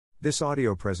This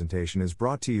audio presentation is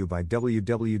brought to you by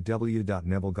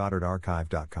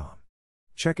www.nevillegoddardarchive.com.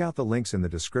 Check out the links in the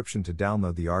description to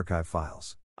download the archive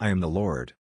files. I am the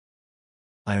Lord.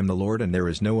 I am the Lord and there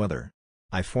is no other.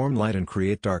 I form light and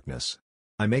create darkness.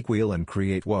 I make weal and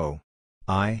create woe.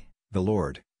 I, the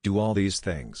Lord, do all these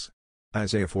things.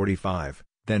 Isaiah 45.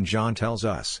 Then John tells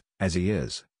us, as he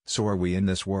is, so are we in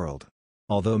this world.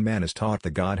 Although man is taught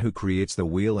the God who creates the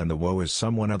weal and the woe is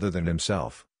someone other than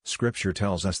himself, Scripture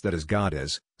tells us that as God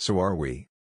is, so are we.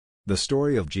 The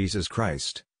story of Jesus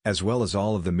Christ, as well as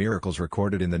all of the miracles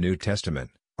recorded in the New Testament,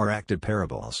 are acted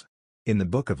parables. In the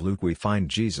book of Luke we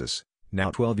find Jesus, now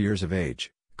 12 years of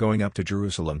age, going up to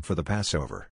Jerusalem for the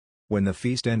Passover. When the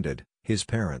feast ended, his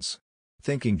parents,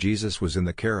 thinking Jesus was in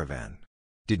the caravan,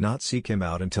 did not seek him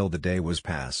out until the day was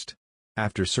past.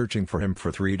 After searching for him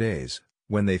for 3 days,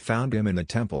 when they found him in the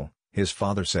temple, his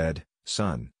father said,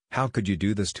 "Son, how could you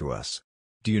do this to us?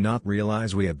 Do you not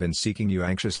realize we have been seeking you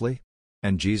anxiously?"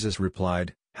 And Jesus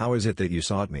replied, "How is it that you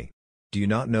sought me? Do you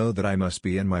not know that I must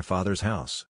be in my Father's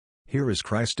house?" Here is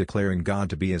Christ declaring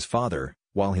God to be his Father,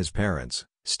 while his parents,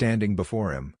 standing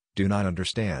before him, do not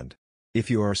understand. If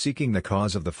you are seeking the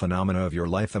cause of the phenomena of your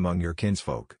life among your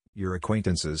kinsfolk, your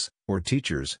acquaintances, or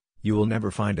teachers, you will never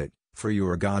find it, for you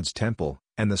are God's temple,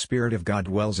 and the Spirit of God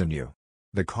dwells in you.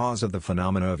 The cause of the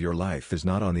phenomena of your life is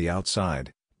not on the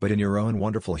outside, but in your own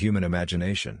wonderful human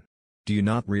imagination. Do you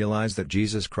not realize that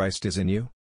Jesus Christ is in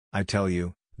you? I tell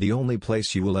you, the only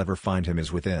place you will ever find him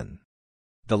is within.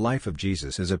 The life of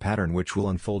Jesus is a pattern which will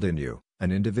unfold in you,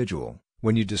 an individual,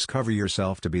 when you discover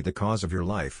yourself to be the cause of your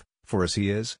life, for as he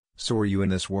is, so are you in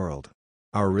this world.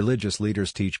 Our religious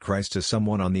leaders teach Christ as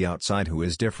someone on the outside who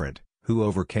is different, who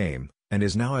overcame, and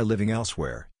is now living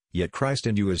elsewhere, yet Christ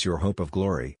in you is your hope of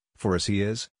glory, for as he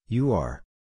is, you are.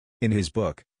 In his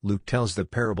book, Luke tells the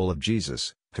parable of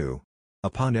Jesus, who,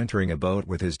 upon entering a boat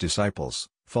with his disciples,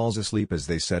 falls asleep as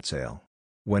they set sail.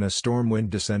 When a storm wind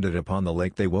descended upon the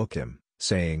lake they woke him,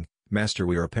 saying, "Master,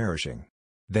 we are perishing."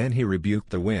 Then he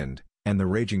rebuked the wind, and the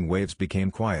raging waves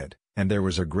became quiet, and there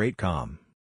was a great calm.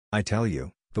 I tell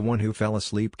you, the one who fell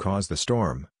asleep caused the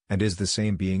storm, and is the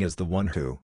same being as the one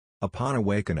who, upon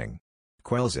awakening,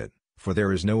 quells it, for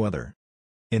there is no other.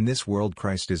 In this world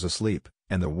Christ is asleep,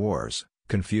 and the wars,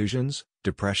 confusions,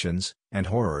 depressions, and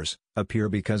horrors, appear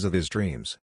because of his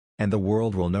dreams. And the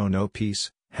world will know no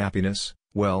peace, happiness,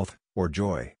 wealth, or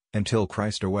joy, until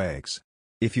Christ awakes.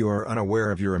 If you are unaware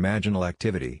of your imaginal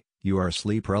activity, you are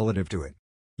asleep relative to it.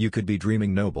 You could be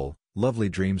dreaming noble, lovely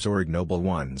dreams or ignoble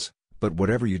ones, but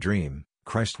whatever you dream,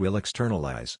 Christ will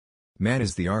externalize. Man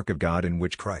is the ark of God in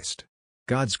which Christ,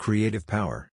 God's creative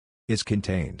power, is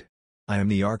contained. I am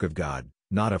the ark of God,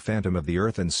 not a phantom of the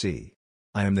earth and sea.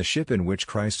 I am the ship in which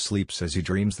Christ sleeps as he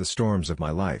dreams the storms of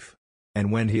my life.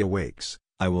 And when he awakes,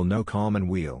 I will know calm and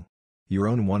weal. Your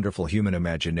own wonderful human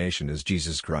imagination is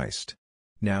Jesus Christ.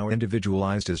 Now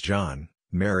individualized as John,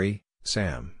 Mary,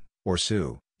 Sam, or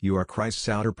Sue, you are Christ's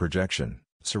outer projection,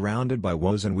 surrounded by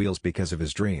woes and weals because of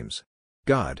his dreams.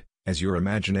 God, as your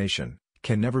imagination,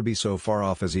 can never be so far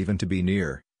off as even to be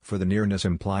near, for the nearness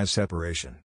implies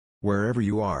separation. Wherever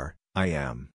you are, I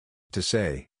am. To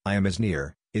say, I am as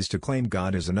near, is to claim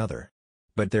God as another.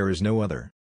 But there is no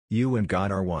other. You and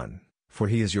God are one, for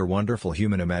he is your wonderful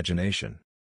human imagination.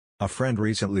 A friend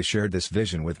recently shared this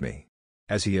vision with me.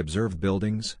 As he observed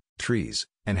buildings, trees,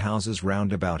 and houses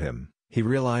round about him, he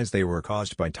realized they were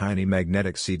caused by tiny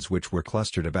magnetic seeds which were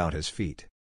clustered about his feet.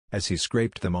 As he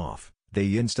scraped them off,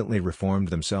 they instantly reformed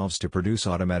themselves to produce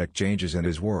automatic changes in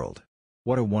his world.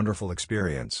 What a wonderful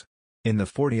experience. In the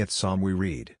 40th Psalm we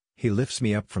read, "He lifts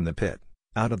me up from the pit,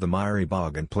 out of the miry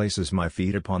bog and places my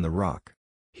feet upon the rock."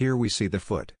 Here we see the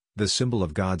foot, the symbol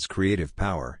of God's creative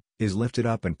power, is lifted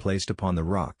up and placed upon the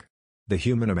rock. The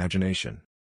human imagination.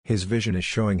 His vision is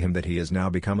showing him that he has now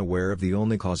become aware of the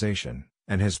only causation,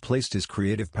 and has placed his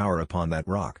creative power upon that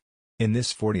rock. In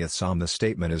this 40th Psalm the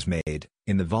statement is made,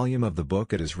 "In the volume of the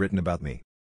book it is written about me."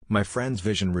 My friend's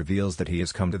vision reveals that he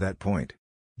has come to that point.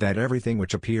 That everything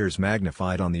which appears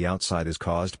magnified on the outside is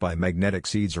caused by magnetic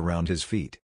seeds around his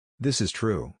feet. This is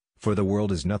true, for the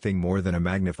world is nothing more than a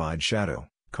magnified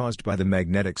shadow, caused by the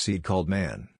magnetic seed called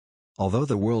man. Although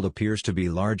the world appears to be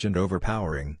large and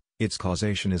overpowering, its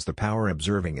causation is the power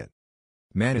observing it.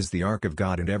 Man is the ark of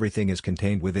God and everything is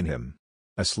contained within him.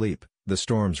 Asleep, the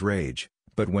storms rage,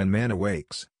 but when man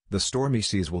awakes, the stormy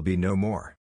seas will be no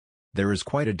more. There is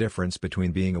quite a difference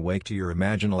between being awake to your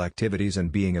imaginal activities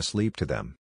and being asleep to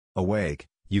them. Awake,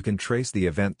 you can trace the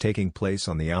event taking place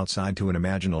on the outside to an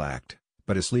imaginal act,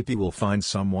 but asleep you will find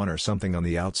someone or something on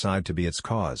the outside to be its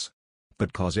cause.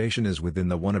 But causation is within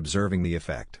the one observing the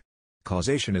effect.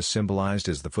 Causation is symbolized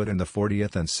as the foot in the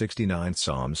 40th and 69th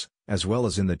Psalms, as well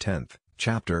as in the 10th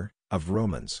chapter of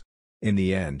Romans. In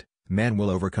the end, man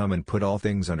will overcome and put all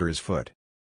things under his foot.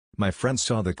 My friend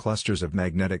saw the clusters of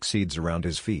magnetic seeds around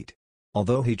his feet.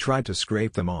 Although he tried to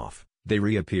scrape them off, they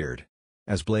reappeared.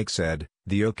 As Blake said,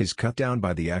 the oak is cut down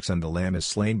by the axe and the lamb is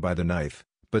slain by the knife,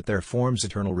 but their forms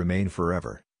eternal remain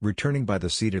forever, returning by the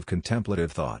seed of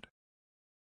contemplative thought.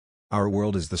 Our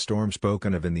world is the storm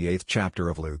spoken of in the 8th chapter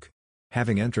of Luke.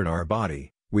 Having entered our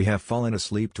body, we have fallen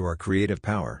asleep to our creative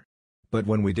power. But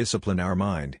when we discipline our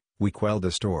mind, we quell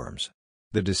the storms.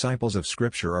 The disciples of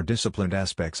Scripture are disciplined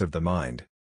aspects of the mind.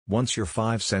 Once your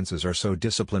 5 senses are so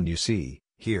disciplined you see,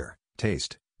 hear,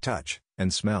 taste, touch,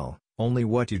 and smell only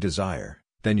what you desire,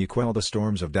 then you quell the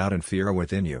storms of doubt and fear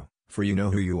within you, for you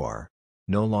know who you are.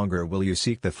 No longer will you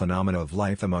seek the phenomena of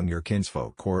life among your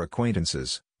kinsfolk or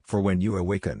acquaintances, for when you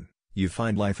awaken, you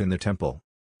find life in the temple.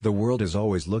 The world is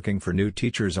always looking for new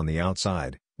teachers on the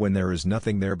outside, when there is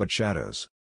nothing there but shadows.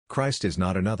 Christ is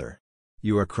not another.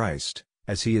 You are Christ,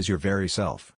 as He is your very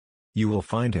self. You will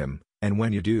find Him, and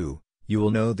when you do, you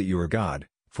will know that you are God,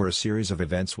 for a series of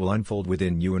events will unfold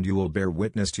within you and you will bear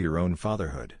witness to your own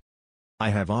fatherhood. I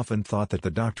have often thought that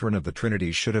the doctrine of the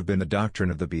Trinity should have been the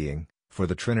doctrine of the being, for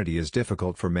the Trinity is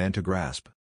difficult for man to grasp.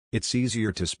 It's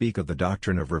easier to speak of the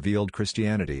doctrine of revealed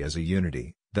Christianity as a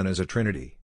unity, than as a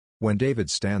Trinity. When David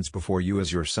stands before you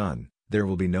as your son, there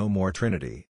will be no more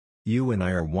Trinity. You and I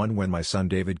are one when my son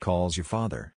David calls you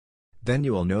father. Then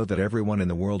you will know that everyone in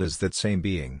the world is that same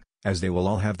being, as they will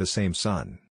all have the same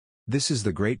son. This is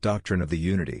the great doctrine of the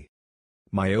unity.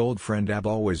 My old friend Ab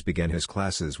always began his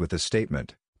classes with the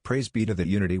statement, "Praise be to the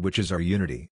unity which is our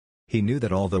unity." He knew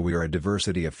that although we are a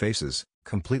diversity of faces,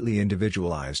 completely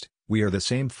individualized, we are the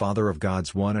same Father of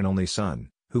God's one and only Son,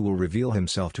 who will reveal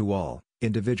Himself to all,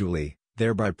 individually,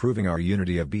 thereby proving our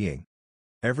unity of being.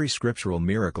 Every scriptural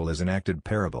miracle is an acted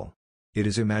parable. It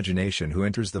is imagination who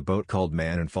enters the boat called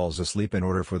man and falls asleep in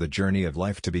order for the journey of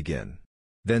life to begin.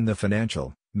 Then the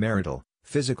financial, marital,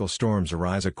 physical storms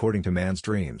arise according to man's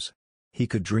dreams. He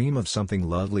could dream of something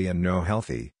lovely and know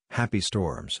healthy, happy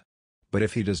storms. But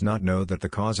if he does not know that the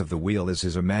cause of the wheel is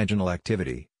his imaginal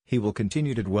activity, he will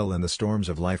continue to dwell in the storms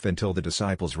of life until the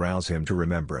disciples rouse him to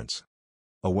remembrance.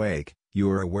 Awake, you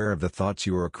are aware of the thoughts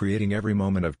you are creating every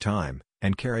moment of time,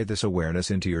 and carry this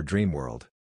awareness into your dream world.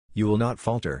 You will not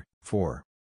falter, for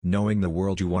knowing the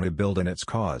world you want to build and its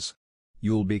cause,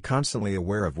 you will be constantly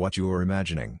aware of what you are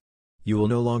imagining. You will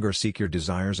no longer seek your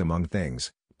desires among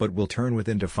things, but will turn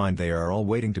within to find they are all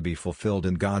waiting to be fulfilled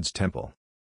in God's temple.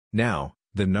 Now,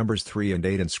 the numbers 3 and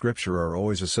 8 in Scripture are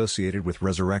always associated with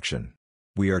resurrection.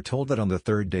 We are told that on the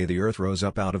 3rd day the earth rose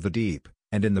up out of the deep,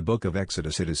 and in the book of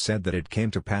Exodus it is said that it came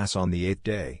to pass on the 8th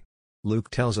day. Luke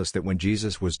tells us that when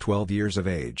Jesus was 12 years of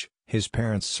age, his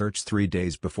parents searched 3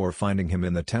 days before finding him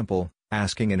in the temple,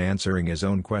 asking and answering his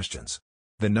own questions.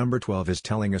 The number 12 is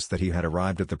telling us that he had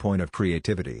arrived at the point of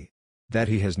creativity. That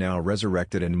he has now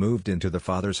resurrected and moved into the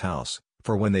Father's house,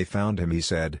 for when they found him he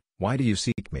said, "Why do you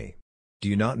seek me? Do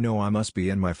you not know I must be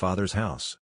in my Father's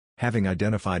house?" Having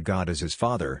identified God as his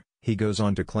Father, he goes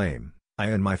on to claim, "I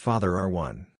and my Father are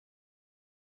one."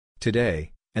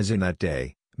 Today, as in that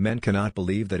day, men cannot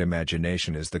believe that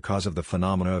imagination is the cause of the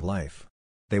phenomena of life.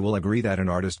 They will agree that an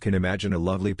artist can imagine a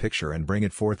lovely picture and bring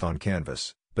it forth on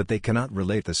canvas, but they cannot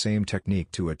relate the same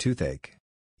technique to a toothache.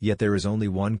 Yet there is only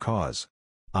one cause.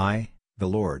 I, the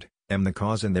Lord, am the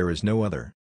cause and there is no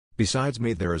other. Besides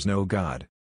me there is no God.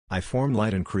 I form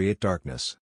light and create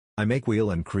darkness. I make weal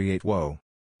and create woe.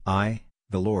 I,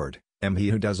 the Lord, am He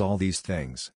who does all these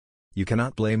things. You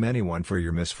cannot blame anyone for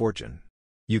your misfortune.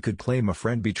 You could claim a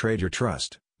friend betrayed your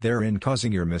trust, therein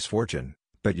causing your misfortune,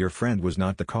 but your friend was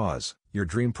not the cause. Your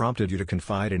dream prompted you to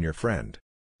confide in your friend.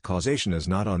 Causation is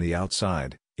not on the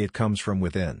outside, it comes from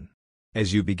within.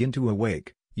 As you begin to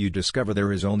awake, you discover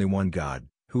there is only one God,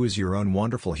 who is your own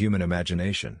wonderful human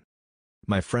imagination.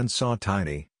 My friend saw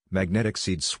tiny, magnetic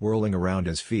seeds swirling around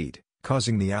his feet,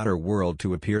 causing the outer world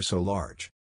to appear so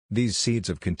large. These seeds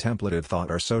of contemplative thought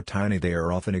are so tiny they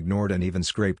are often ignored and even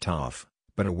scraped off,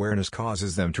 but awareness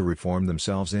causes them to reform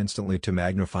themselves instantly to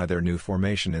magnify their new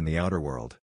formation in the outer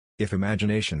world. If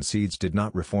imagination seeds did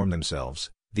not reform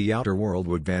themselves, the outer world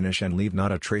would vanish and leave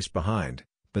not a trace behind,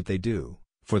 but they do,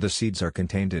 for the seeds are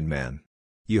contained in man.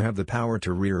 You have the power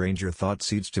to rearrange your thought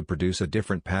seeds to produce a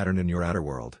different pattern in your outer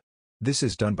world. This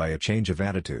is done by a change of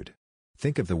attitude.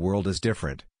 Think of the world as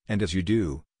different, and as you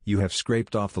do, you have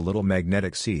scraped off the little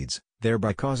magnetic seeds,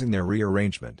 thereby causing their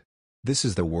rearrangement. This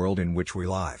is the world in which we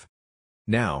live.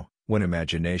 Now, when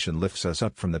imagination lifts us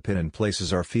up from the pit and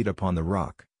places our feet upon the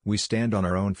rock, we stand on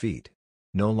our own feet.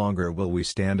 No longer will we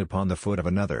stand upon the foot of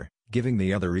another, giving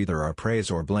the other either our praise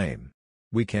or blame.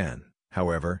 We can,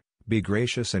 however, be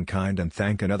gracious and kind and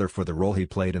thank another for the role he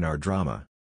played in our drama.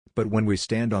 But when we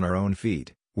stand on our own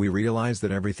feet, we realize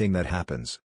that everything that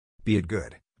happens, be it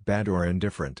good, bad or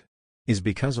indifferent, is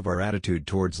because of our attitude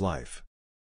towards life.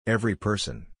 Every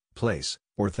person, place,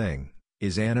 or thing,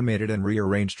 is animated and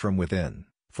rearranged from within,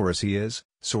 for as he is,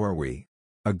 so are we.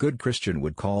 A good Christian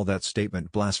would call that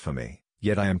statement blasphemy,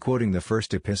 yet I am quoting the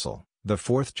first epistle, the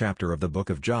 4th chapter of the book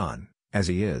of John, as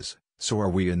he is, so are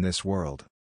we in this world.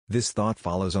 This thought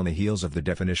follows on the heels of the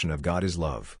definition of God is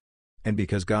love. And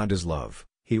because God is love,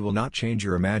 he will not change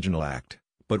your imaginal act,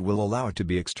 but will allow it to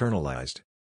be externalized.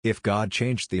 If God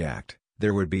changed the act,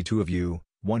 there would be two of you,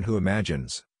 one who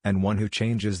imagines, and one who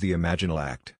changes the imaginal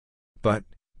act. But,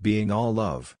 being all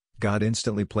love, God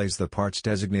instantly plays the parts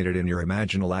designated in your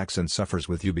imaginal acts and suffers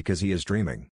with you because he is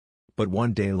dreaming. But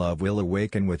one day love will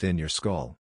awaken within your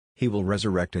skull. He will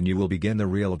resurrect and you will begin the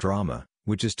real drama,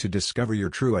 which is to discover your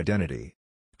true identity.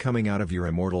 Coming out of your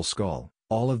immortal skull,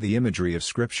 all of the imagery of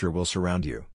Scripture will surround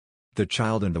you. The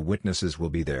child and the witnesses will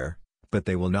be there, but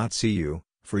they will not see you,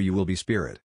 for you will be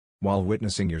spirit. While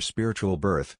witnessing your spiritual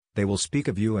birth, they will speak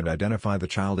of you and identify the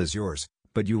child as yours,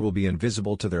 but you will be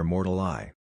invisible to their mortal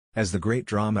eye. As the great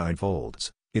drama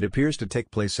unfolds, it appears to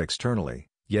take place externally,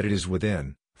 yet it is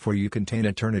within, for you contain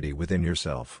eternity within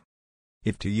yourself.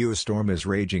 If to you a storm is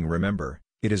raging, remember,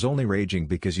 it is only raging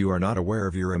because you are not aware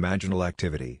of your imaginal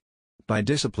activity. By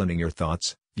disciplining your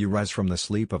thoughts, you rise from the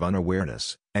sleep of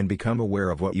unawareness, and become aware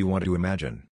of what you want to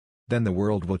imagine. Then the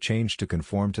world will change to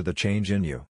conform to the change in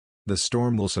you. The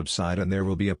storm will subside and there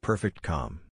will be a perfect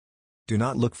calm. Do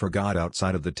not look for God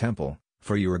outside of the temple,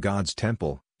 for you are God's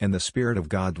temple, and the Spirit of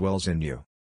God dwells in you.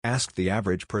 Ask the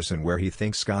average person where he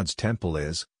thinks God's temple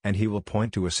is, and he will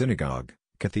point to a synagogue,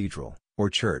 cathedral, or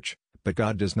church, but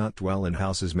God does not dwell in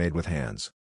houses made with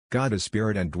hands. God is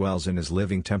spirit and dwells in his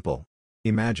living temple.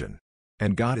 Imagine.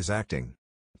 And God is acting.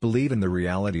 Believe in the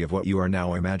reality of what you are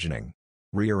now imagining.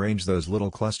 Rearrange those little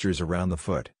clusters around the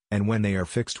foot, and when they are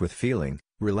fixed with feeling,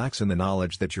 relax in the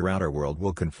knowledge that your outer world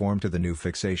will conform to the new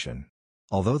fixation.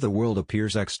 Although the world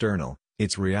appears external,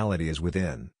 its reality is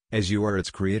within, as you are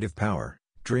its creative power,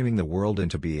 dreaming the world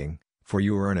into being, for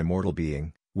you are an immortal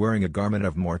being, wearing a garment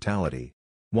of mortality.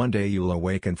 One day you will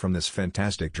awaken from this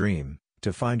fantastic dream,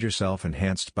 to find yourself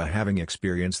enhanced by having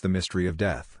experienced the mystery of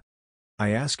death.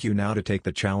 I ask you now to take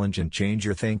the challenge and change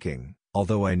your thinking,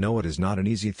 although I know it is not an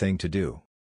easy thing to do.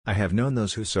 I have known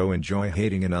those who so enjoy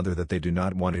hating another that they do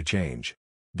not want to change.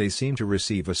 They seem to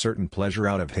receive a certain pleasure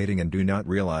out of hating and do not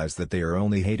realize that they are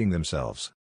only hating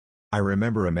themselves. I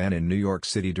remember a man in New York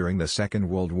City during the Second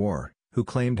World War, who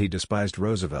claimed he despised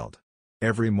Roosevelt.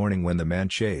 Every morning when the man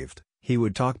shaved, he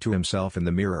would talk to himself in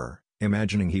the mirror,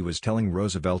 imagining he was telling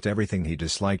Roosevelt everything he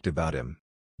disliked about him.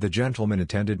 The gentleman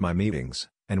attended my meetings,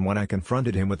 and when I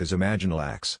confronted him with his imaginal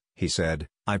acts, he said,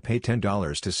 "I pay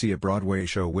 $10 to see a Broadway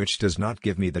show which does not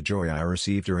give me the joy I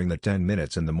receive during the 10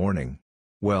 minutes in the morning."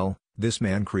 Well, this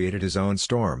man created his own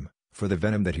storm, for the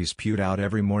venom that he spewed out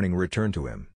every morning returned to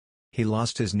him. He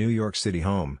lost his New York City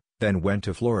home, then went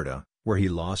to Florida, where he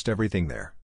lost everything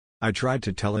there. I tried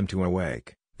to tell him to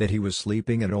awake, that he was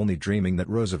sleeping and only dreaming that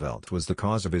Roosevelt was the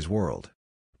cause of his world.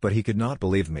 But he could not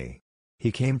believe me.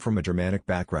 He came from a Germanic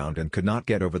background and could not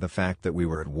get over the fact that we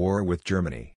were at war with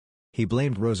Germany. He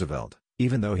blamed Roosevelt,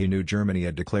 even though he knew Germany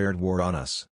had declared war on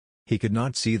us. He could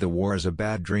not see the war as a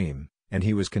bad dream, and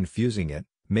he was confusing it,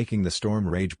 making the storm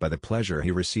rage by the pleasure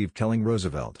he received telling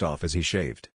Roosevelt off as he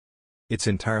shaved. It's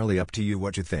entirely up to you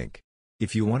what you think.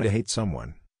 If you want to hate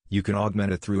someone, you can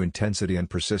augment it through intensity and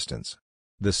persistence.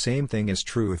 The same thing is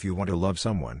true if you want to love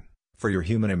someone, for your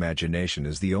human imagination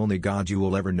is the only God you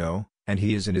will ever know, and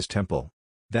he is in his temple.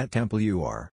 That temple you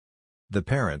are. The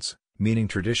parents, meaning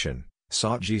tradition,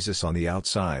 sought Jesus on the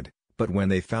outside, but when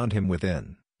they found him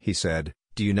within, he said,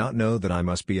 "Do you not know that I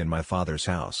must be in my Father's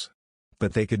house?"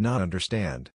 But they could not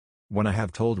understand. When I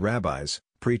have told rabbis,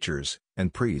 preachers,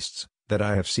 and priests, that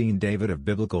I have seen David of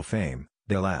biblical fame,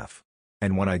 they laugh.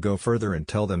 And when I go further and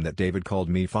tell them that David called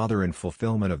me Father in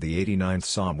fulfillment of the 89th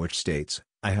Psalm which states,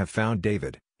 "I have found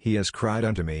David, he has cried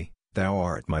unto me, Thou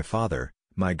art my Father,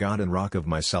 my God and rock of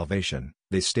my salvation,"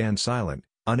 they stand silent,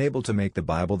 unable to make the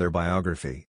Bible their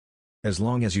biography. As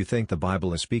long as you think the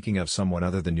Bible is speaking of someone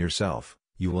other than yourself,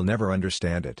 you will never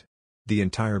understand it. The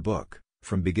entire book,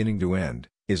 from beginning to end,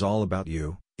 is all about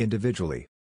you, individually.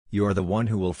 You are the one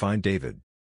who will find David.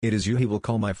 It is you he will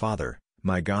call my Father,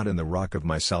 my God and the rock of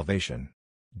my salvation.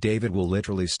 David will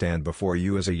literally stand before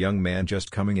you as a young man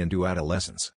just coming into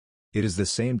adolescence. It is the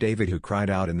same David who cried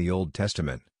out in the Old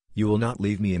Testament, "You will not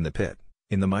leave me in the pit,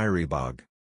 in the miry bog."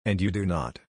 And you do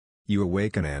not. You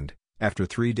awaken and, After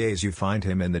 3 days you find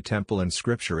him in the temple and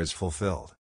scripture is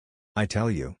fulfilled. I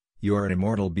tell you, you are an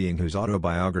immortal being whose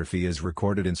autobiography is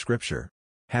recorded in scripture.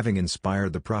 Having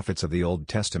inspired the prophets of the Old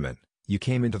Testament, you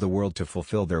came into the world to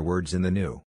fulfill their words in the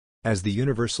New. As the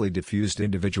universally diffused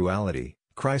individuality,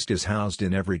 Christ is housed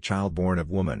in every child born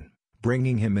of woman,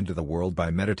 bringing him into the world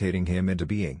by meditating him into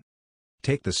being.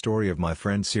 Take the story of my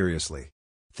friend seriously.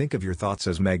 Think of your thoughts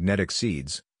as magnetic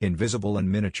seeds, invisible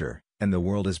and miniature, and the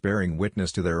world is bearing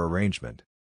witness to their arrangement.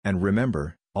 And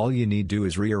remember, all you need do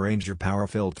is rearrange your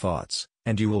power-filled thoughts,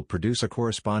 and you will produce a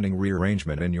corresponding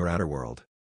rearrangement in your outer world.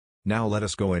 Now let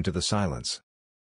us go into the silence.